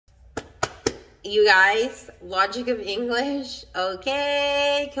You guys, logic of English.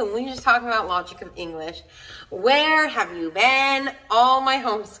 Okay, can we just talk about logic of English? Where have you been all my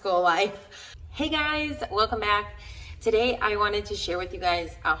homeschool life? Hey guys, welcome back. Today I wanted to share with you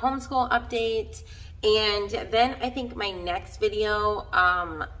guys a homeschool update, and then I think my next video,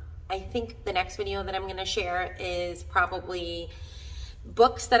 I think the next video that I'm going to share is probably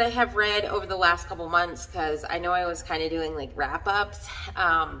books that I have read over the last couple months, because I know I was kind of doing like wrap-ups,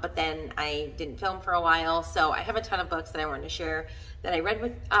 but then I didn't film for a while, so I have a ton of books that I wanted to share that I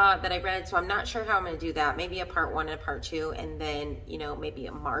read so I'm not sure how I'm going to do that. Maybe a part 1 and a part 2, and then, you know, maybe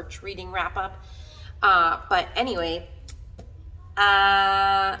a March reading wrap-up. But anyway,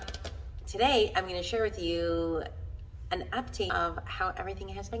 today I'm going to share with you an update of how everything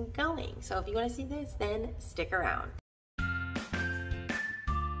has been going. So if you want to see this, then stick around.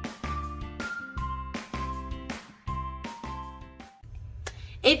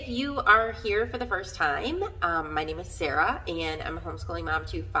 If you are here for the first time, my name is Sarah, and I'm a homeschooling mom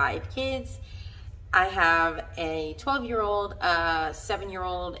to 5 kids. I have a 12-year-old, a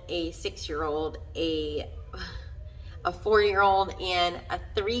 7-year-old, a 6-year-old, a 4-year-old, and a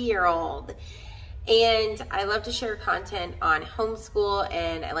 3-year-old. And I love to share content on homeschool,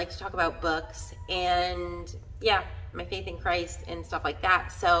 and I like to talk about books and, yeah, my faith in Christ and stuff like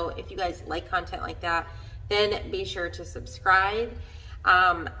that. So if you guys like content like that, then be sure to subscribe.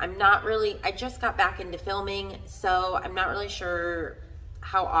 I just got back into filming, so I'm not really sure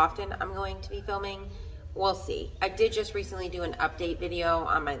how often I'm going to be filming. We'll see. I did just recently do an update video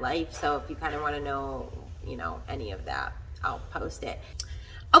on my life, so if you kind of want to know, you know, any of that, I'll post it.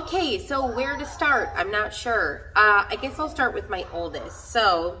 Okay, so where to start? I'm not sure. I guess I'll start with my oldest.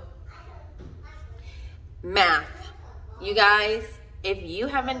 So, math. You guys, if you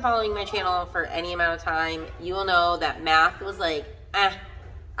have been following my channel for any amount of time, you will know that math was like,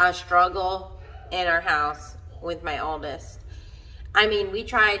 a struggle in our house with my oldest. I mean, we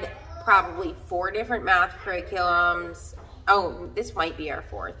tried probably 4 different math curriculums. Oh, this might be our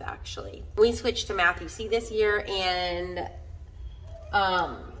 4th actually. We switched to Math UC this year, and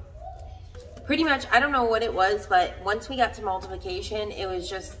pretty much, I don't know what it was, but once we got to multiplication, it was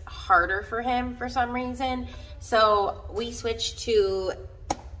just harder for him for some reason. So we switched to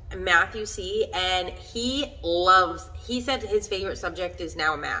Math UC, and he said his favorite subject is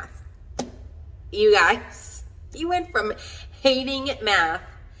now math. You guys, he went from hating math,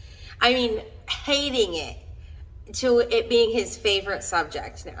 I mean hating it, to it being his favorite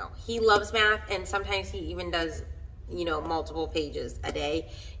subject now. He loves math, and sometimes he even does, you know, multiple pages a day.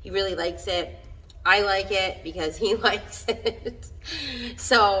 He really likes it. I like it because he likes it.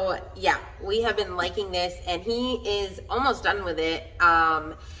 So yeah, we have been liking this, and he is almost done with it.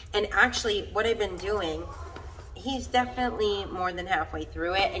 And actually what I've been doing, he's definitely more than halfway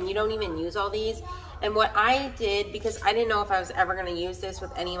through it, and you don't even use all these. And what I did, because I didn't know if I was ever going to use this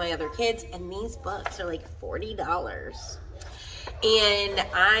with any of my other kids, and these books are like $40. And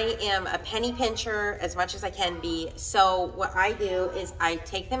I am a penny pincher as much as I can be. So what I do is I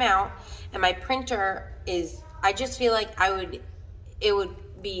take them out, and my printer is, I just feel like it would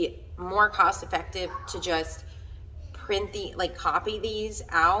be more cost effective to just print copy these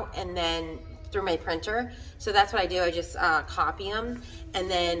out and then through my printer. So that's what I do. I just copy them, and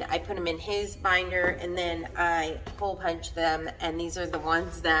then I put them in his binder, and then I hole punch them. And these are the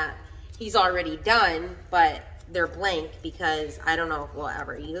ones that he's already done, but they're blank because I don't know if we'll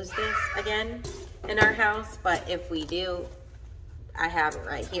ever use this again in our house, but if we do, I have it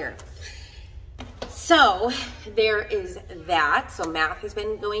right here. So there is that. So math has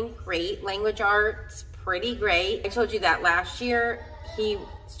been going great. Language arts, pretty great. I told you that last year he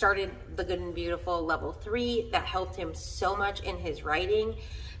started the Good and Beautiful level 3. That helped him so much in his writing,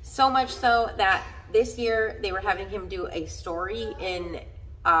 so much so that this year they were having him do a story in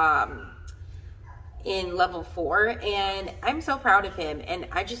level 4, and I'm so proud of him. And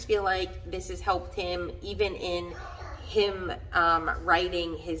I just feel like this has helped him even in him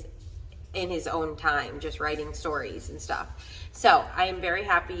writing in his own time, just writing stories and stuff. So I am very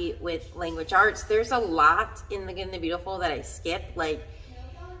happy with language arts. There's a lot in the Good and the Beautiful that I skipped, like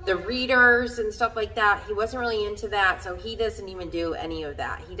the readers and stuff like that. He wasn't really into that, so he doesn't even do any of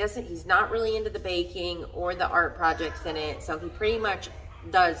that. He's not really into the baking or the art projects in it, so he pretty much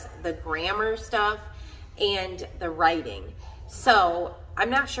does the grammar stuff and the writing. So I'm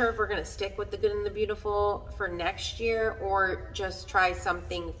not sure if we're going to stick with the Good and the Beautiful for next year or just try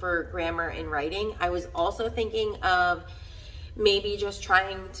something for grammar and writing. I was also thinking of maybe just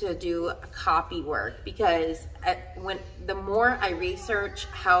trying to do copy work, because the more I research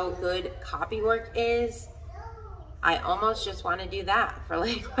how good copy work is, I almost just want to do that for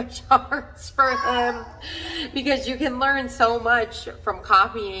language arts for him, because you can learn so much from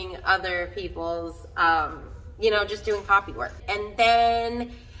copying other people's, you know, just doing copy work. And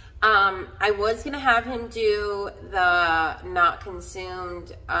then I was going to have him do the not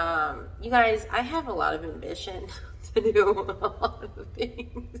consumed. You guys, I have a lot of ambition to do a lot of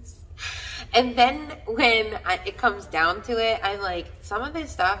things. And then when it comes down to it, I'm like, some of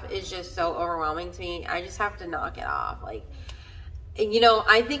this stuff is just so overwhelming to me. I just have to knock it off. Like, you know,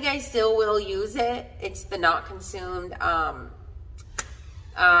 I think I still will use it. It's the not consumed,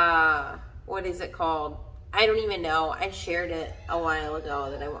 what is it called? I don't even know. I shared it a while ago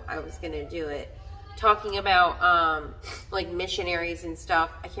that I was going to do it. Talking about, like, missionaries and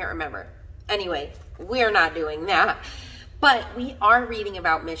stuff. I can't remember. Anyway, we're not doing that. But we are reading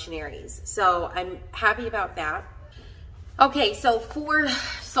about missionaries, so I'm happy about that. Okay, so for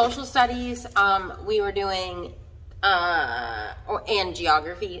social studies, we were doing, and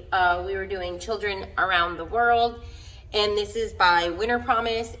geography, we were doing Children Around the World, and this is by Winter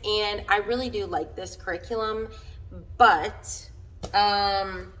Promise, and I really do like this curriculum, but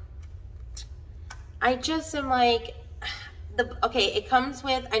I just am like, okay, it comes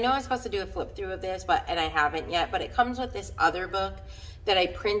with, I know I was supposed to do a flip through of this, and I haven't yet, but it comes with this other book that I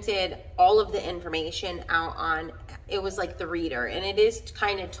printed all of the information out on. It was like the reader, and it is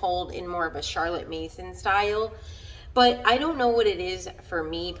kind of told in more of a Charlotte Mason style, but I don't know what it is for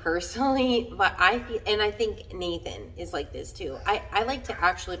me personally, but I feel, and I think Nathan is like this too. I like to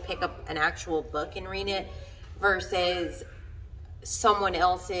actually pick up an actual book and read it versus someone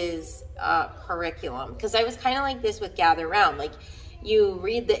else's curriculum, because I was kind of like this with Gather Round. Like, you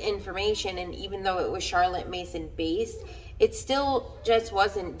read the information, and even though it was Charlotte Mason based, it still just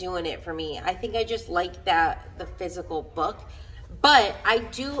wasn't doing it for me. I think I just liked the physical book, but I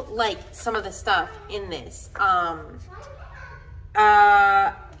do like some of the stuff in this. I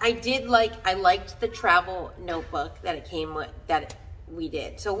liked the travel notebook that it came with, that we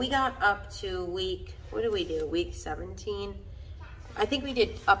did. So we got up to week, what did we do? Week 17. I think we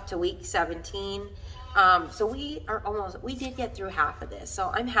did up to week 17. So we did get through half of this.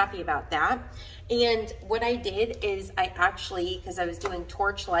 So I'm happy about that. And what I did is I actually, because I was doing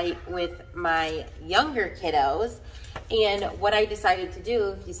Torchlight with my younger kiddos, and what I decided to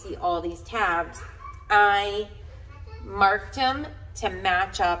do, if you see all these tabs, I marked them to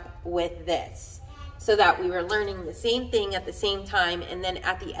match up with this, so that we were learning the same thing at the same time. And then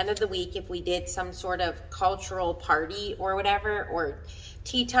at the end of the week, if we did some sort of cultural party or whatever, or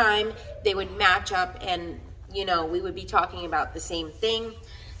tea time, they would match up, and, you know, we would be talking about the same thing.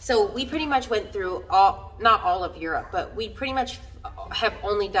 So we pretty much went through not all of Europe, but we pretty much have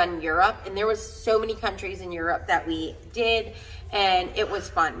only done Europe. And there was so many countries in Europe that we did, and it was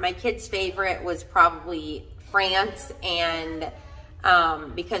fun. My kids' favorite was probably France, and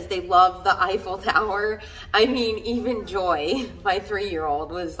because they love the Eiffel Tower. I mean, even Joy, my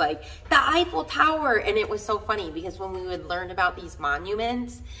 3-year-old, was like, the Eiffel Tower. And it was so funny, because when we would learn about these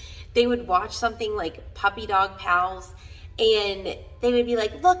monuments, they would watch something like Puppy Dog Pals, and they would be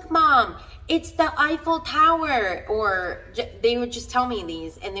like, look, Mom, it's the Eiffel Tower. Or they would just tell me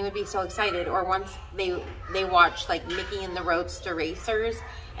these, and they would be so excited. Or once they watched like Mickey and the Roadster Racers,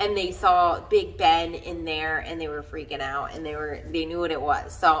 and they saw Big Ben in there, and they were freaking out, and they knew what it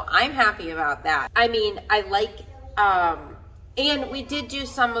was. So I'm happy about that. I mean, I like, and we did do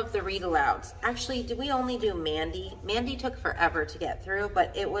some of the read alouds. Actually, did we only do Mandy? Mandy took forever to get through,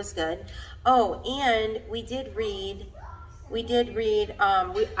 but it was good. Oh, and we did read,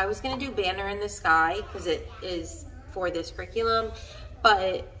 I was gonna do Banner in the Sky, because it is for this curriculum,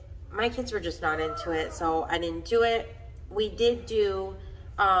 but my kids were just not into it, so I didn't do it. We did do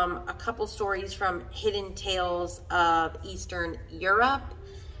a couple stories from Hidden Tales of Eastern Europe,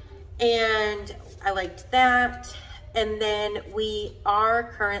 and I liked that. And then we are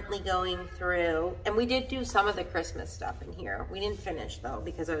currently going through, and we did do some of the Christmas stuff in here. We didn't finish though,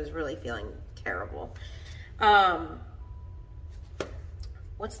 because I was really feeling terrible.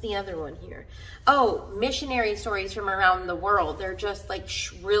 What's the other one here? Oh, missionary stories from around the world. They're just like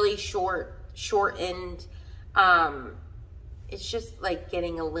really shortened. It's just like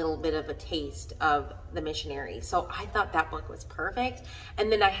getting a little bit of a taste of the missionary. So I thought that book was perfect.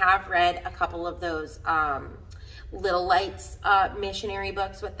 And then I have read a couple of those Little Lights missionary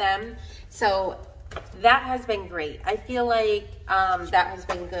books with them. So that has been great. I feel like that has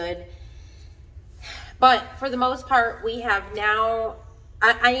been good. But for the most part, we have now,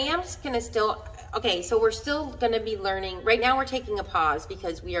 I am going to still, okay, so we're still going to be learning. Right now we're taking a pause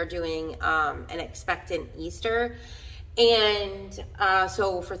because we are doing an expectant Easter. And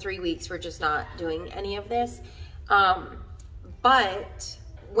so for 3 weeks, we're just not doing any of this. But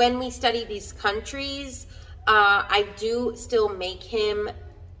when we study these countries, I do still make him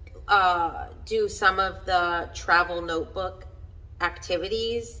do some of the travel notebook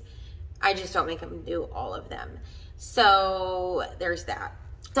activities. I just don't make him do all of them. So there's that.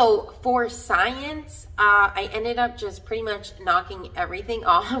 So for science, I ended up just pretty much knocking everything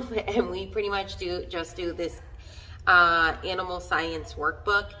off, and we pretty much just do this animal science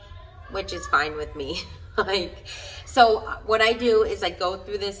workbook, which is fine with me. Like, so what I do is I go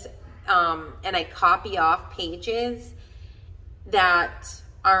through this and I copy off pages that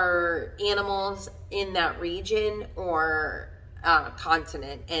are animals in that region or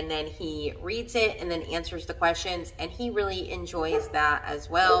continent, and then he reads it and then answers the questions, and he really enjoys that as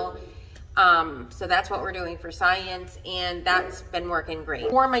well. So that's what we're doing for science, and that's been working great.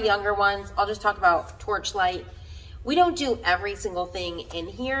 For my younger ones, I'll just talk about Torchlight. We don't do every single thing in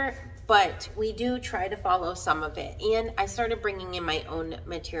here, but we do try to follow some of it. And I started bringing in my own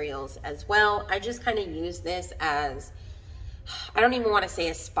materials as well. I just kind of use this as, I don't even want to say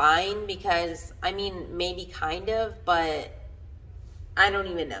a spine, because I mean, maybe kind of, but I don't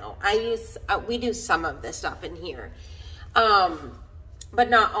even know. We do some of this stuff in here, but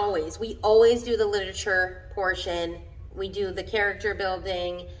not always. We always do the literature portion. We do the character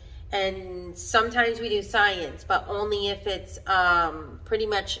building, and sometimes we do science, but only if it's pretty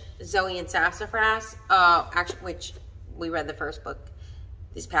much Zoe and Sassafras, actually, which we read the first book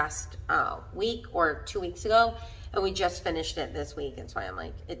this past week or 2 weeks ago, and we just finished it this week. That's why I'm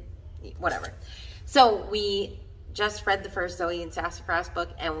like, whatever. So we just read the first Zoe and Sassafras book,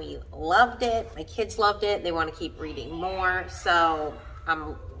 and we loved it. My kids loved it. They want to keep reading more, so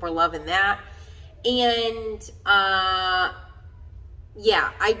we're loving that. And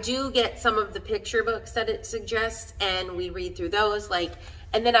yeah, I do get some of the picture books that it suggests, and we read through those. Like,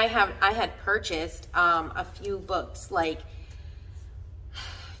 and then I had purchased a few books, like,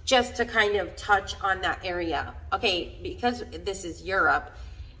 just to kind of touch on that area. Okay, because this is Europe,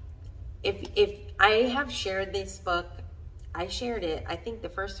 if I have shared this book, I shared it, I think the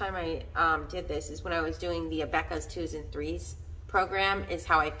first time I did this is when I was doing the Becca's 2s and 3s program, is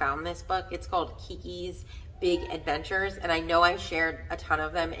how I found this book. It's called Kiki's Big Adventures, and I know I shared a ton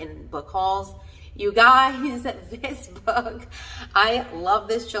of them in book hauls. You guys, this book, I love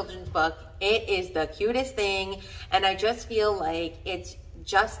this children's book. It is the cutest thing, and I just feel like it's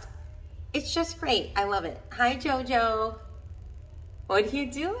just great. I love it. Hi, Jojo. What are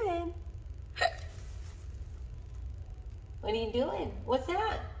you doing? What are you doing? What's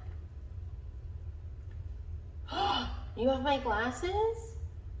that? You have my glasses?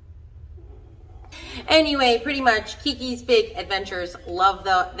 Anyway, pretty much Kiki's Big Adventures. Love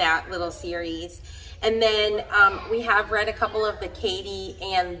that little series. And then we have read a couple of the Katie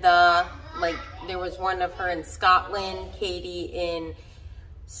and the, like, there was one of her in Scotland, Katie in,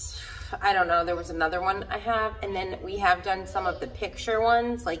 I don't know, there was another one I have. And then we have done some of the picture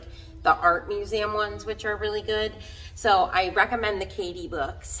ones, like the art museum ones, which are really good. So I recommend the Katie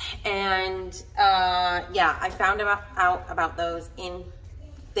books. And yeah, I found out about those in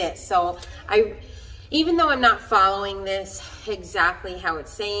this. So even though I'm not following this exactly how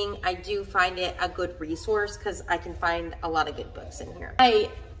it's saying, I do find it a good resource because I can find a lot of good books in here. I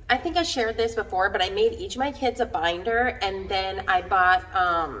think I shared this before, but I made each of my kids a binder, and then I bought,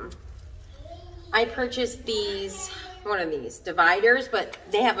 I purchased these, one of these dividers, but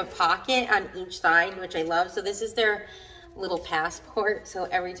they have a pocket on each side, which I love. So this is their little passport. So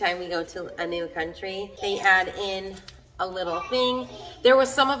every time we go to a new country, they add in a little thing. There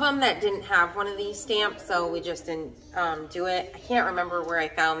was some of them that didn't have one of these stamps, so we just didn't do it. I can't remember where I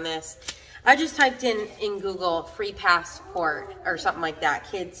found this. I just typed in Google free passport or something like that,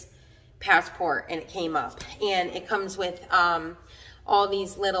 kids passport, and it came up. And it comes with all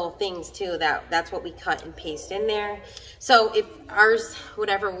these little things too, that's what we cut and paste in there. So if ours,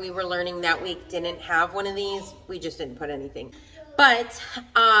 whatever we were learning that week, didn't have one of these, we just didn't put anything. But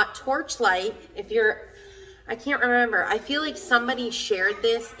Torchlight, if you're, I can't remember, I feel like somebody shared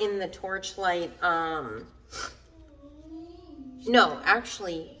this in the Torchlight, no,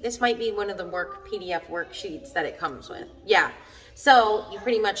 actually, this might be one of the PDF worksheets that it comes with. Yeah, so you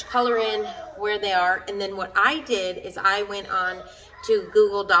pretty much color in where they are, and then what I did is I went on to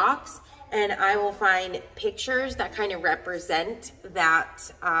Google Docs, and I will find pictures that kind of represent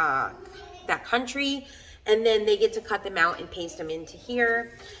that that country, and then they get to cut them out and paste them into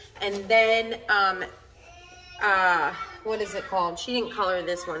here. And then what is it called? She didn't color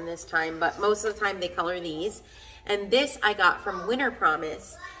this one this time, but most of the time they color these. And this I got from Winter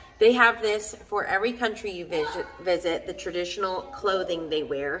Promise. They have this for every country you visit, the traditional clothing they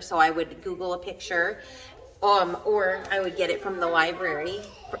wear. So I would Google a picture, or I would get it from the library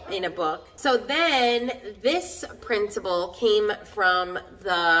in a book. So then this Printable came from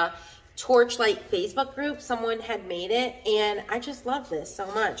the Torchlight Facebook group. Someone had made it, and I just love this so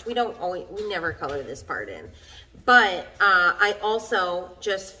much. We never color this part in, but I also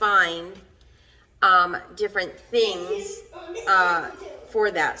just find different things for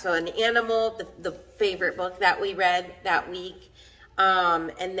that. So an animal, the favorite book that we read that week,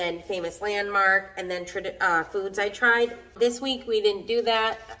 and then famous landmark, and then foods I tried. This week we didn't do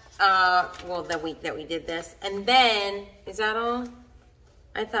that. Well, the week that we did this, and then is that all?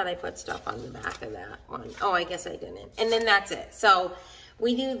 I thought I put stuff on the back of that one. Oh, I guess I didn't. And then that's it. So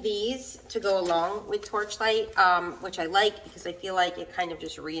we do these to go along with Torchlight, which I like because I feel like it kind of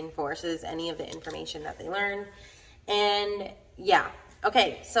just reinforces any of the information that they learned. And yeah.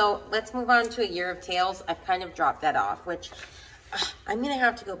 Okay, so let's move on to A Year of Tales. I've kind of dropped that off, which I'm going to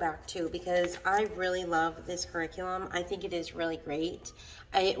have to go back to because I really love this curriculum. I think it is really great.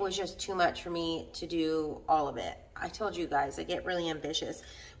 It was just too much for me to do all of it. I told you guys, I get really ambitious.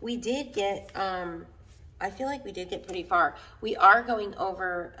 We did get, I feel like we did get pretty far. We are going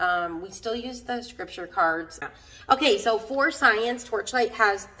over, we still use the scripture cards. Okay, so for science, Torchlight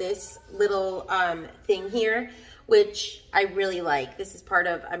has this little thing here, which I really like. This is part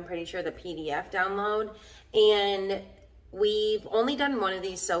of, I'm pretty sure, the PDF download. And we've only done one of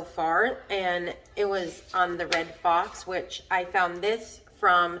these so far, and it was on the Red Fox, which I found this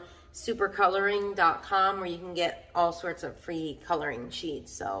from supercoloring.com, where you can get all sorts of free coloring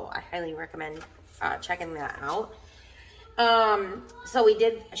sheets. So I highly recommend checking that out. So we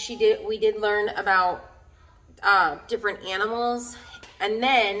did learn about different animals, and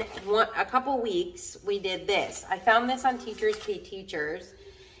then a couple weeks we did this. I found this on Teachers Pay Teachers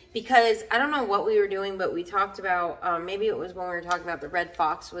because I don't know what we were doing, but we talked about, maybe it was when we were talking about the red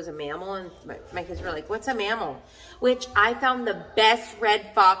fox was a mammal, and my kids were like, what's a mammal? Which I found the best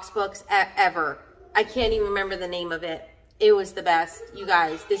red fox books ever. I can't even remember the name of it. It was the best. You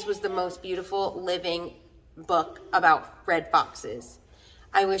guys, this was the most beautiful living book about red foxes.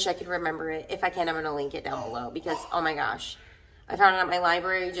 I wish I could remember it. If I can, I'm going to link it down below because, oh my gosh. I found it at my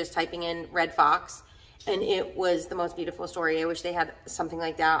library just typing in red fox, and it was the most beautiful story. I wish they had something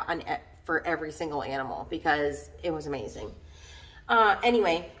like that for every single animal because it was amazing.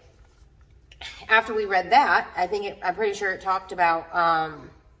 Anyway, after we read that, I'm pretty sure it talked about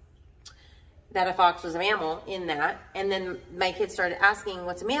that a fox was a mammal in that. And then my kids started asking,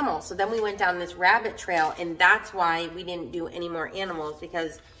 what's a mammal? So then we went down this rabbit trail, and that's why we didn't do any more animals,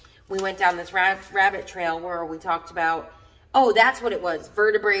 because we went down this rabbit trail where we talked about, oh, that's what it was,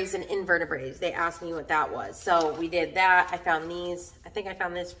 vertebrates and invertebrates. They asked me what that was. So we did that. I found these. I think I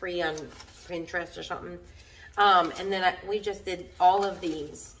found this free on Pinterest or something. And then we just did all of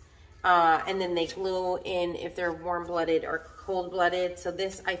these. And then they glue in if they're warm-blooded or cold-blooded. So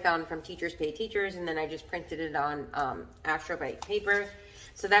this I found from Teachers Pay Teachers, and then I just printed it on Astrobite paper.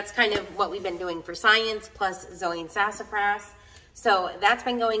 So that's kind of what we've been doing for science, plus Zoe and Sassafras. So that's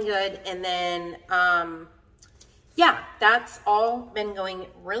been going good. And then, yeah, that's all been going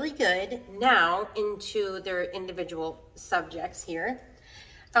really good. Now into their individual subjects here.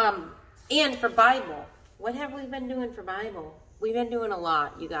 And for Bible, what have we been doing for Bible? We've been doing a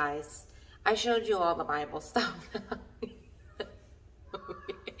lot, you guys. I showed you all the Bible stuff.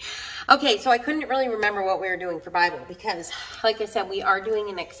 Okay, so I couldn't really remember what we were doing for Bible because, like I said, we are doing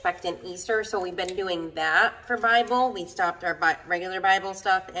an expectant Easter, so we've been doing that for Bible. We stopped our regular Bible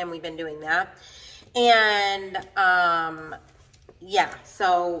stuff, and we've been doing that. And, yeah,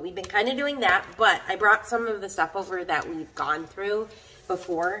 so we've been kind of doing that, but I brought some of the stuff over that we've gone through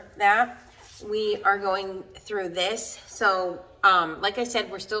before that. We are going through this. So, like I said,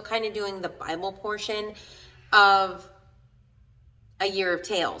 we're still kind of doing the Bible portion of A Year of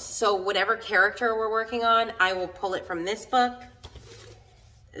Tales. So whatever character we're working on, I will pull it from this book.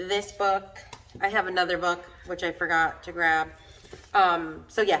 I have another book, which I forgot to grab.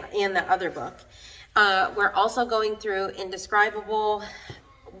 So yeah, and the other book. We're also going through Indescribable.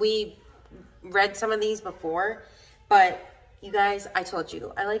 We read some of these before, but you guys, I told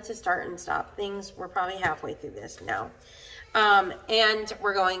you, I like to start and stop things. We're probably halfway through this now. And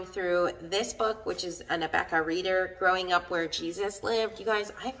we're going through this book, which is an Abeka reader, Growing Up Where Jesus Lived. You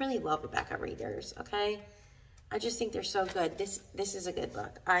guys, I really love Abeka readers, okay? I just think they're so good. This is a good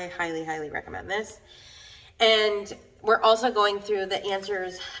book. I highly, highly recommend this. And we're also going through the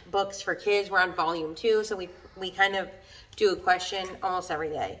answers books for kids. We're on volume 2, so we kind of do a question almost every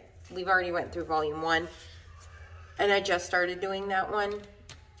day. We've already went through volume 1. And I just started doing that one,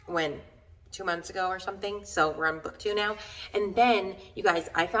 when? 2 months ago or something. So we're on book 2 now. And then, you guys,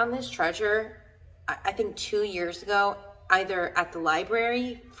 I found this treasure. I think 2 years ago, either at the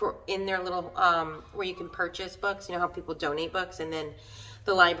library in their little, where you can purchase books, you know how people donate books and then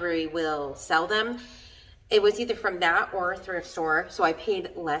the library will sell them. It was either from that or a thrift store. So I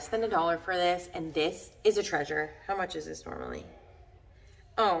paid less than $1 for this, and this is a treasure. How much is this normally?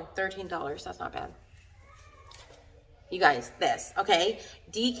 Oh, $13. That's not bad. You guys, this, okay?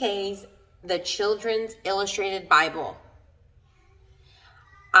 DK's The Children's Illustrated Bible.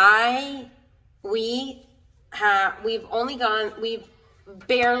 We've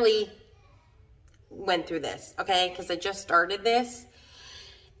barely went through this, okay? Because I just started this,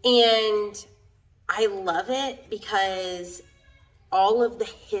 and I love it because all of the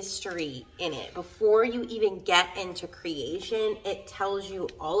history in it, before you even get into creation, it tells you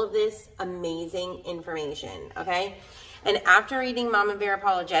all of this amazing information, okay? And after reading Mama Bear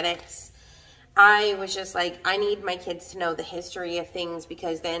Apologetics, I was just like, I need my kids to know the history of things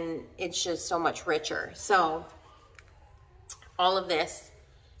because then it's just so much richer. So all of this,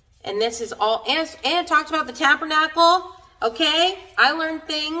 and this is all, and it talks about the tabernacle, okay? I learned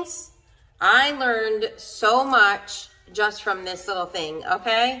things. I learned so much just from this little thing,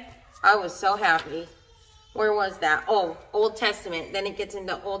 okay? I was so happy. Where was that? Oh, Old Testament. Then it gets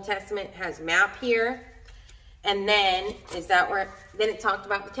into Old Testament, has map here. And then, then it talked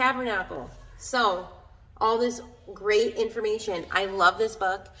about the tabernacle. So, all this great information. I love this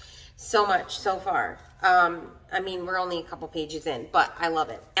book so much so far. I mean, we're only a couple pages in, but I love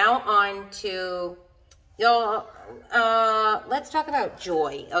it. Now on to, y'all, let's talk about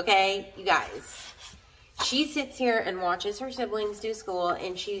Joy, okay? You guys. She sits here and watches her siblings do school,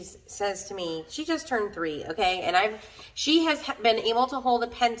 and she says to me, she just turned 3, okay? And she has been able to hold a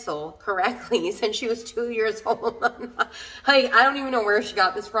pencil correctly since she was 2 years old. I don't even know where she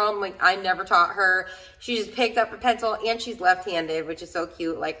got this from. Like, I never taught her. She just picked up a pencil, and she's left-handed, which is so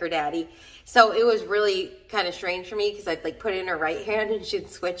cute, like her daddy. So it was really kind of strange for me because I'd like put it in her right hand and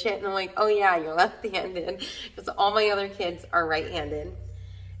she'd switch it. And I'm like, oh yeah, you're left-handed, because all my other kids are right-handed.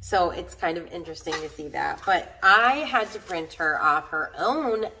 So it's kind of interesting to see that. But I had to print her off her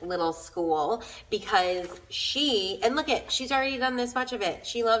own little school because and look she's already done this much of it.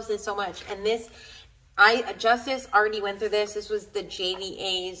 She loves this so much. And Justice already went through this. This was the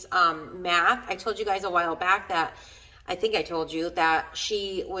JDA's math. I told you guys a while back that, I think I told you that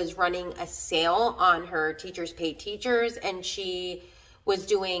she was running a sale on her Teachers Pay Teachers, and she was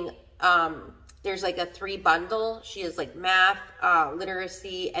doing, there's like a 3 bundle. She has like math,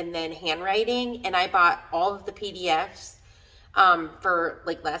 literacy, and then handwriting. And I bought all of the PDFs for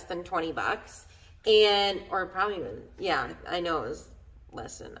like less than 20 bucks. Or probably even, yeah, I know it was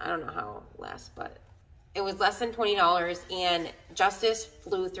less than, I don't know how less, but it was less than $20. And Justice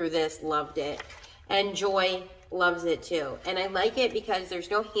flew through this, loved it. And Joy loves it too. And I like it because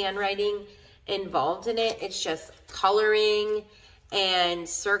there's no handwriting involved in it. It's just coloring and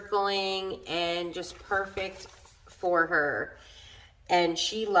circling, and just perfect for her. And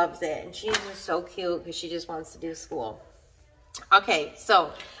she loves it. And she's just so cute because she just wants to do school. Okay,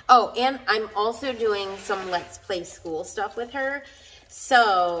 so, oh, and I'm also doing some Let's Play School stuff with her.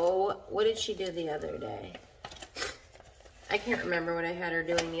 So, what did she do the other day? I can't remember what I had her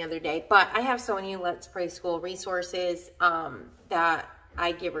doing the other day. But I have so many Let's Play School resources that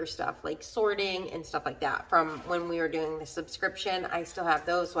I give her stuff like sorting and stuff like that from when we were doing the subscription. I still have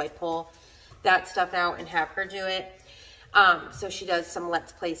those, so I pull that stuff out and have her do it. So she does some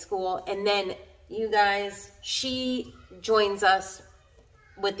Let's Play School. And then, you guys, she joins us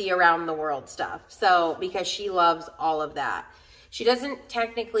with the Around the World stuff. So, because she loves all of that. She doesn't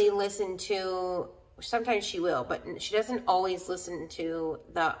technically listen to, sometimes she will, but she doesn't always listen to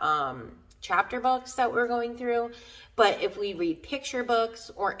the chapter books that we're going through. But if we read picture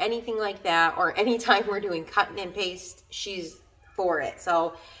books or anything like that, or anytime we're doing cut and paste, she's for it.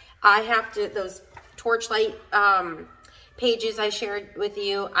 So I have to, those Torchlight pages I shared with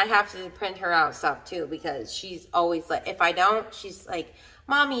you, I have to print her out stuff too, because she's always like, if I don't, she's like,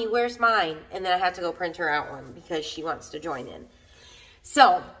 Mommy, where's mine? And then I have to go print her out one because she wants to join in.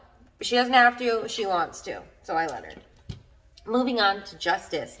 So she doesn't have to, she wants to. So I let her. Moving on to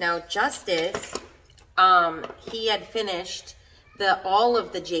Justice. Now, Justice, he had finished all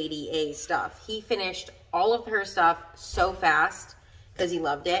of the JDA stuff. He finished all of her stuff so fast because he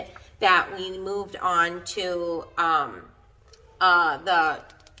loved it that we moved on to the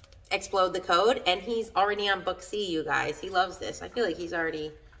Explode the Code, and he's already on book C, you guys. He loves this. I feel like he's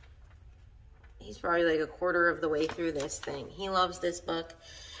probably like a quarter of the way through this thing. He loves this book.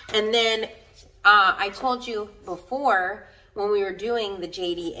 And then I told you before, when we were doing the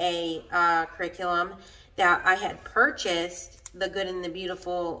JDA curriculum, that I had purchased the Good and the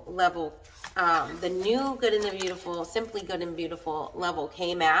Beautiful Level the new Good and the Beautiful, Simply Good and Beautiful Level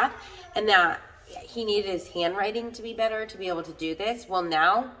K math, and that he needed his handwriting to be better to be able to do this. Well,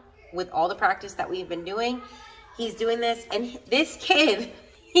 now, with all the practice that we've been doing, he's doing this, and this kid,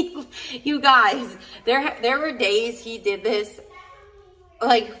 you guys, there were days he did this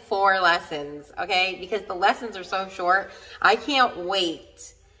like 4 lessons, okay? Because the lessons are so short. I can't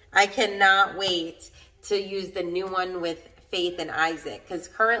wait. I cannot wait to use the new one with Faith and Isaac, because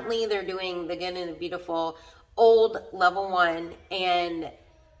currently they're doing the Good and the Beautiful old level 1, and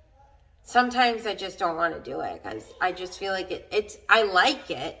sometimes I just don't want to do it because I just feel like I like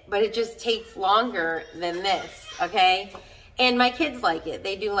it, but it just takes longer than this, okay? And my kids like it.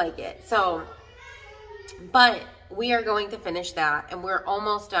 They do like it. So, but we are going to finish that, and we're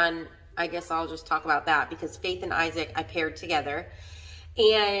almost done. I guess I'll just talk about that because Faith and Isaac I paired together,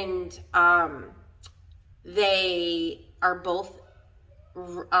 and they are both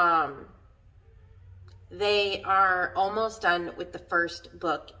they are almost done with the first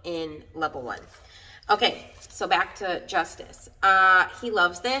book in level 1. Okay, so back to Justice. He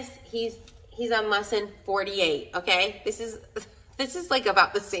loves this. He's on lesson 48. Okay, this is like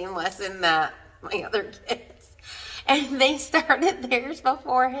about the same lesson that my other kids, and they started theirs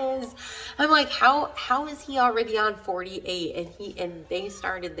before his. I'm like, how is he already on 48 and they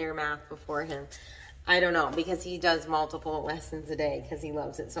started their math before him? I don't know, because he does multiple lessons a day because he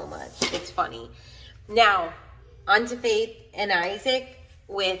loves it so much. It's funny. Now, on to Faith and Isaac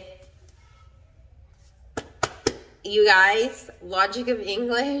with, you guys, Logic of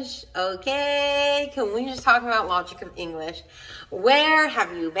English. Okay, can we just talk about Logic of English? Where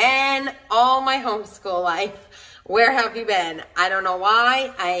have you been all my homeschool life? Where have you been? I don't know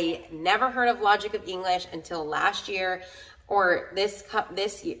why. I never heard of Logic of English until last year, or this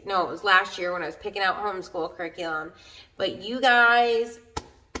year. No, it was last year when I was picking out homeschool curriculum. But you guys,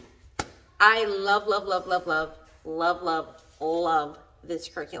 I love this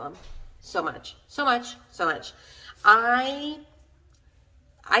curriculum so much. I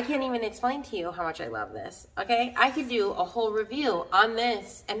can't even explain to you how much I love this. Okay, I could do a whole review on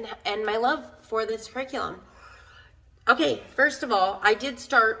this and my love for this curriculum. Okay, first of all, I did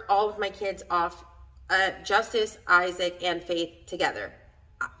start all of my kids off Justice, Isaac, and Faith together.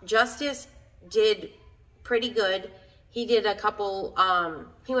 Justice did pretty good. He did a couple,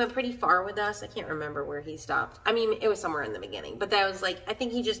 he went pretty far with us. I can't remember where he stopped. I mean, it was somewhere in the beginning, but that was like, I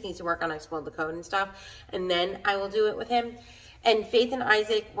think he just needs to work on Explode the Code and stuff, and then I will do it with him. And Faith and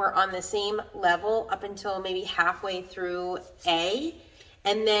Isaac were on the same level up until maybe halfway through A,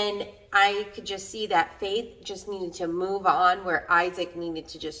 and then I could just see that Faith just needed to move on where Isaac needed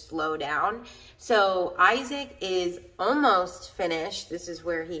to just slow down. So Isaac is almost finished. This is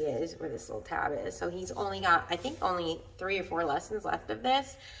where he is, where this little tab is. So he's only got, I think, only 3 or 4 lessons left of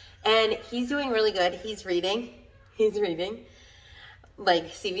this. And he's doing really good. He's reading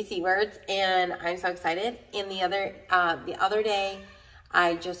like CVC words, and I'm so excited. And the other day,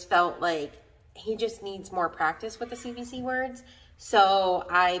 I just felt like he just needs more practice with the CVC words. So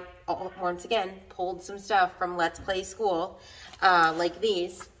I, once again, pulled some stuff from Let's Play School, like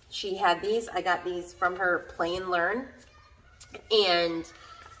these. She had these. I got these from her Play and Learn. And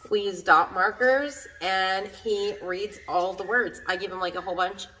we use dot markers, and he reads all the words. I give him like a whole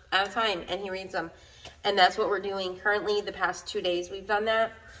bunch at a time, and he reads them. And that's what we're doing currently. The past 2 days we've done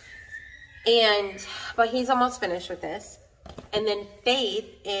that. But he's almost finished with this. And then Faith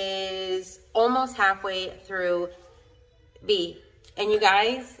is almost halfway through B. And you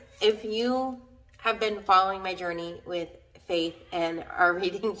guys, if you have been following my journey with Faith and our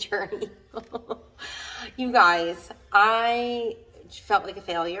reading journey, you guys, I felt like a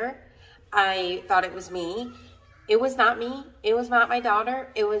failure. I thought it was me. It was not me. It was not my daughter.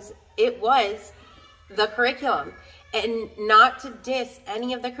 It was the curriculum. And not to diss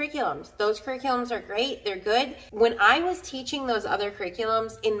any of the curriculums. Those curriculums are great. They're good. When I was teaching those other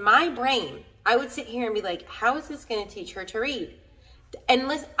curriculums, in my brain, I would sit here and be like, how is this going to teach her to read? And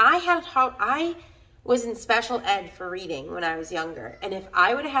listen, I was in special ed for reading when I was younger. And if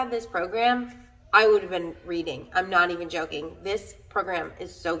I would have had this program, I would have been reading. I'm not even joking. This program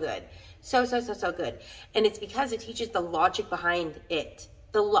is so good. So good. And it's because it teaches the logic behind it.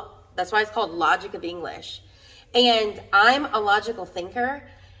 That's why it's called Logic of English. And I'm a logical thinker.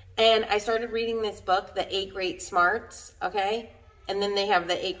 And I started reading this book, The 8 Great Smarts, okay? And then they have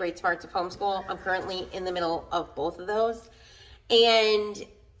the 8 Great Smarts of Homeschool. I'm currently in the middle of both of those. And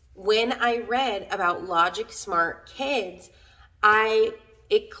when I read about logic smart kids,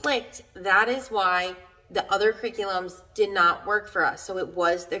 it clicked. That is why the other curriculums did not work for us. So it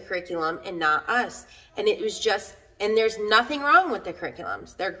was the curriculum and not us. And it was just, and there's nothing wrong with the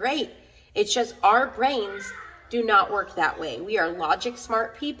curriculums. They're great. It's just our brains do not work that way. We are logic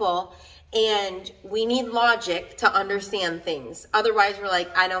smart people, and we need logic to understand things. Otherwise, we're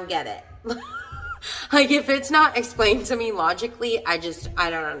like, I don't get it. Like, if it's not explained to me logically, I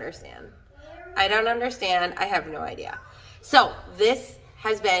don't understand. I don't understand. I have no idea. So this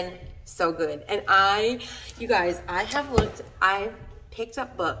has been so good. And you guys, I've picked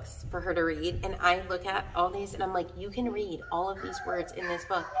up books for her to read, and I look at all these and I'm like, you can read all of these words in this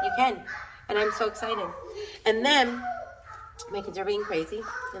book. You can. And I'm so excited. And then my kids are being crazy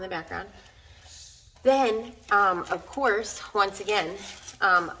in the background. Then, of course, once again,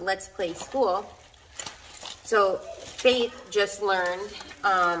 Let's Play School. So Faith just learned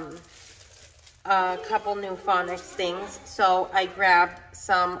a couple new phonics things. So I grabbed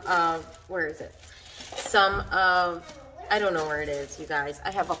some of, where is it? Some of, I don't know where it is, you guys.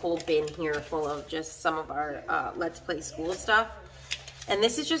 I have a whole bin here full of just some of our Let's Play School stuff. And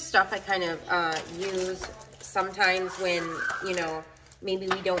this is just stuff I kind of use sometimes when, you know, maybe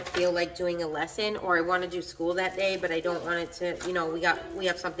we don't feel like doing a lesson, or I want to do school that day, but I don't want it to, you know, we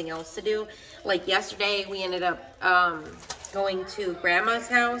have something else to do. Like yesterday, we ended up going to Grandma's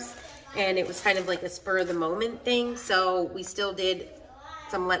house, and it was kind of like a spur of the moment thing. So we still did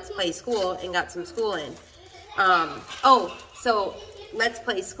some Let's Play School and got some school in. So Let's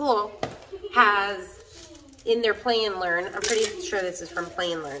Play School has in their Play and Learn, I'm pretty sure this is from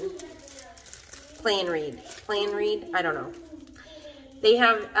Play and Learn. Play and Read. Play and Read? I don't know. They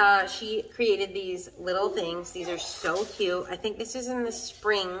have, she created these little things. These are so cute. I think this is in the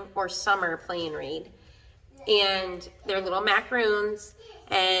spring or summer Play and Read. And they're little macaroons.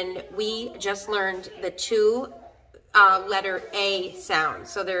 And we just learned the two letter A sound.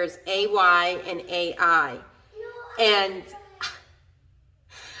 So there's A-Y and A-I. And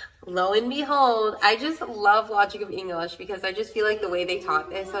lo and behold, I just love Logic of English because I just feel like the way they taught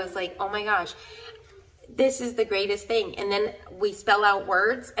this, I was like, oh my gosh, this is the greatest thing. And then we spell out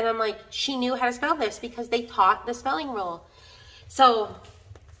words, and I'm like, she knew how to spell this because they taught the spelling rule. So,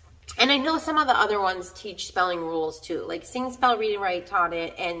 and I know some of the other ones teach spelling rules too. Like Sing, Spell, Read, and Write taught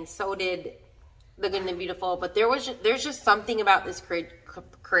it, and so did The Good and the Beautiful. But there's just something about this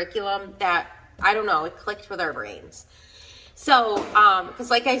curriculum that, I don't know, it clicked with our brains. So,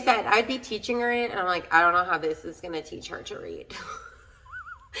 because like I said, I'd be teaching her it, and I'm like, I don't know how this is going to teach her to read.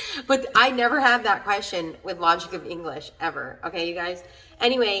 But I never had that question with Logic of English, ever. Okay, you guys?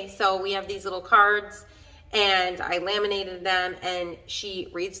 Anyway, so we have these little cards, and I laminated them, and she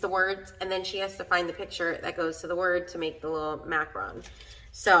reads the words, and then she has to find the picture that goes to the word to make the little macaron.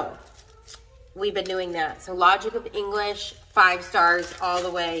 So, we've been doing that. So, Logic of English, 5 stars all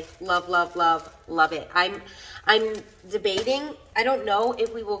the way. Love, love, love, love it. I'm debating. I don't know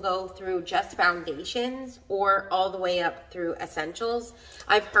if we will go through just foundations or all the way up through essentials.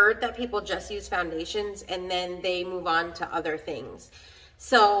 I've heard that people just use foundations and then they move on to other things.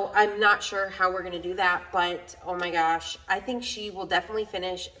 So I'm not sure how we're going to do that, but oh my gosh, I think she will definitely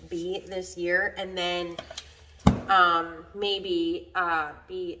finish B this year, and then maybe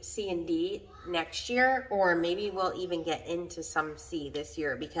B, C, and D next year, or maybe we'll even get into some C this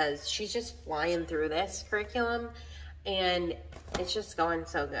year because she's just flying through this curriculum and it's just going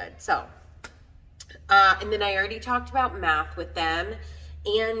so good. So, and then I already talked about math with them,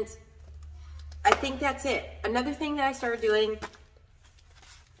 and I think that's it. Another thing that I started doing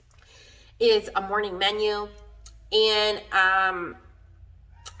is a morning menu, and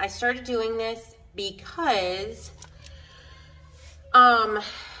I started doing this because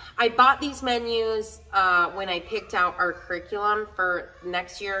I bought these menus when I picked out our curriculum for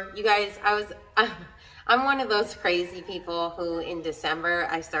next year. You guys, I'm one of those crazy people who in December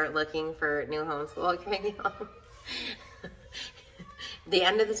I start looking for new homeschool curriculum. The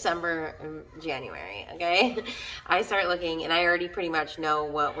end of December and January, okay? I start looking, and I already pretty much know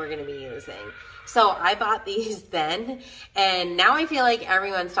what we're going to be using. So I bought these then, and now I feel like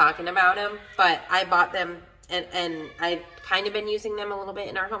everyone's talking about them, but I bought them, and I've kind of been using them a little bit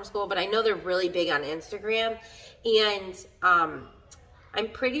in our homeschool, but I know they're really big on Instagram, and I'm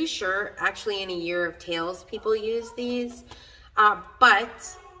pretty sure actually in A Year of Tales people use these,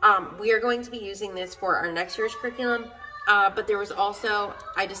 but we are going to be using this for our next year's curriculum. But there was also,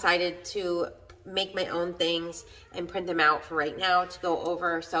 I decided to make my own things and print them out for right now to go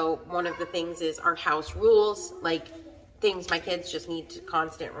over. So one of the things is our house rules, like things my kids just need a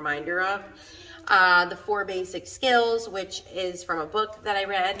constant reminder of. The 4 basic skills, which is from a book that I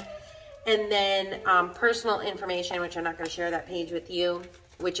read. And then personal information, which I'm not going to share that page with you,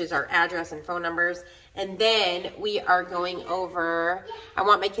 which is our address and phone numbers. And then we are going over, I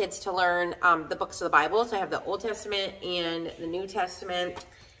want my kids to learn the books of the Bible. So I have the Old Testament and the New Testament.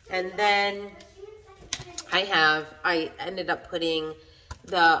 And then I ended up putting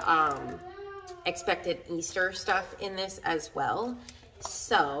the expected Easter stuff in this as well.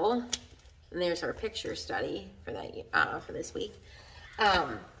 So, and there's our picture study for that for this week.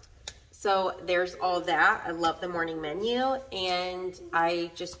 So there's all that. I love the morning menu, and I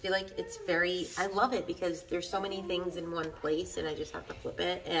just feel like it's I love it because there's so many things in one place, and I just have to flip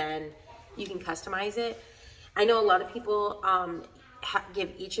it and you can customize it. I know a lot of people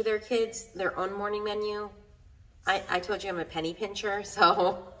give each of their kids their own morning menu. I told you I'm a penny pincher,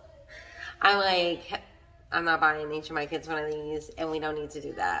 so I'm not buying each of my kids one of these, and we don't need to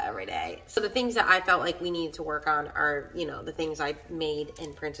do that every day. So the things that I felt like we needed to work on are, you know, the things I made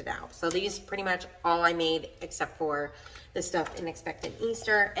and printed out. So these pretty much all I made except for the stuff in Expected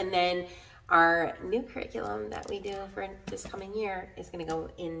Easter. And then our new curriculum that we do for this coming year is going to go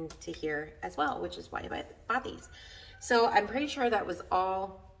into here as well, which is why I bought these. So I'm pretty sure that was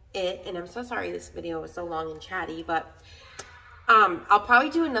all it. And I'm so sorry this video was so long and chatty, but I'll probably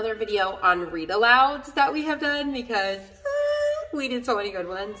do another video on read alouds that we have done because we did so many good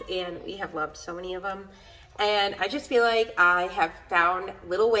ones and we have loved so many of them. And I just feel like I have found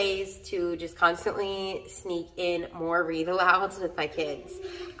little ways to just constantly sneak in more read alouds with my kids.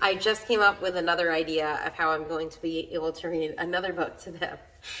 I just came up with another idea of how I'm going to be able to read another book to them,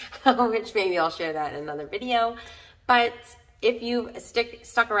 which maybe I'll share that in another video. But if you've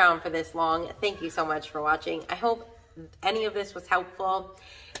stuck around for this long, thank you so much for watching. I hope any of this was helpful,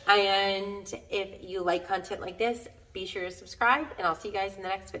 and if you like content like this, be sure to subscribe, and I'll see you guys in the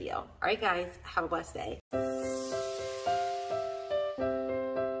next video. All right guys, have a blessed day.